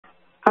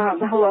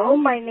Hello,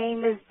 my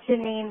name is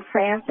Jeanine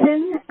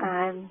Franson.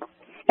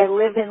 I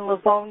live in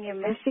Livonia,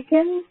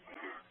 Michigan.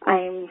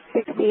 I'm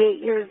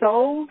 68 years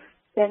old,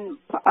 and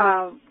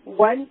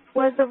once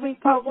was a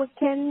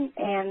Republican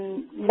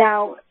and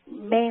now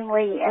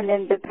mainly an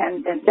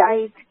independent.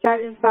 I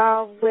got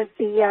involved with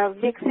the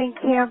Nixon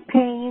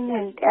campaign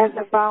and as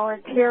a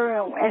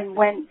volunteer and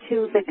went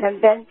to the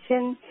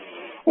convention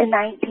in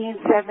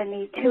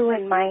 1972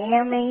 in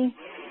Miami.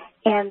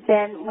 And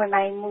then when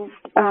I moved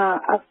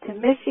up to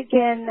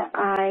Michigan,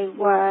 I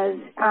was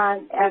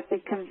at the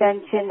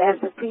convention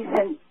as a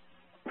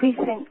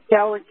precinct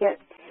delegate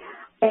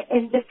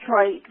in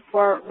Detroit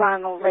for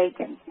Ronald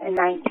Reagan in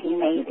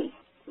 1980.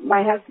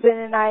 My husband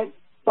and I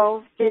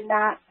both did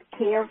not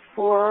care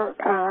for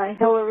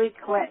Hillary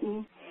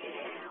Clinton.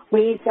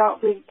 We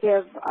thought we'd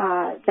give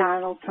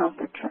Donald Trump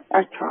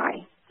a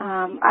try.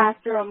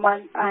 After a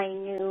month, I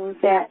knew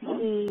that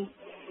he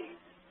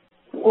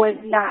was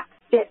not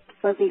fit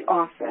for the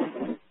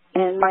office,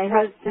 and my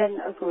husband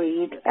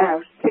agreed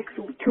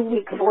 2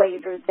 weeks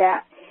later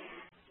that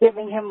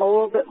giving him a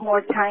little bit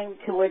more time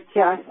to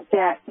adjust,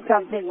 that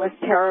something was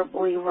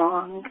terribly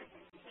wrong.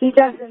 He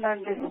doesn't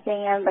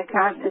understand the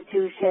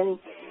Constitution.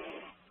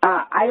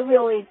 I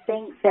really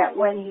think that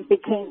when he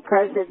became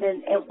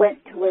president, it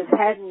went to his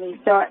head, and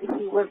he thought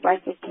he was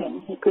like a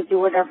king. He could do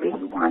whatever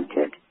he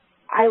wanted.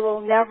 I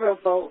will never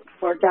vote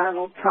for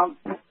Donald Trump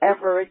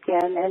ever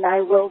again, and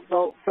I will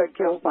vote for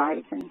Joe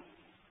Biden.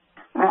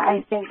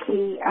 I think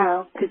he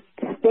could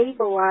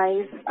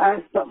stabilize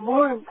us, but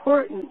more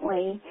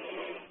importantly,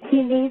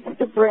 he needs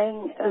to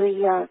bring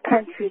the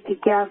country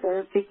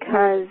together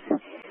because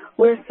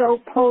we're so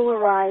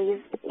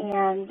polarized,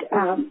 and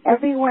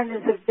everyone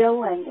is a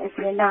villain if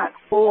you're not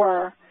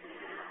for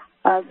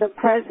the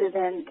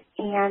president,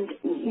 and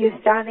you're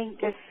starting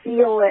to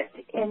feel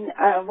it in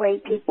the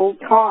way people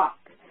talk.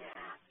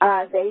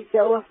 They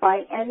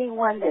vilify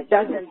anyone that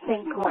doesn't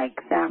think like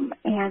them,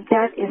 and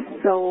that is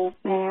so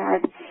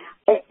bad.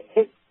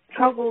 It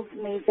troubles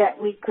me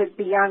that we could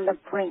be on the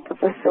brink of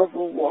a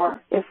civil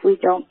war if we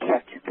don't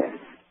catch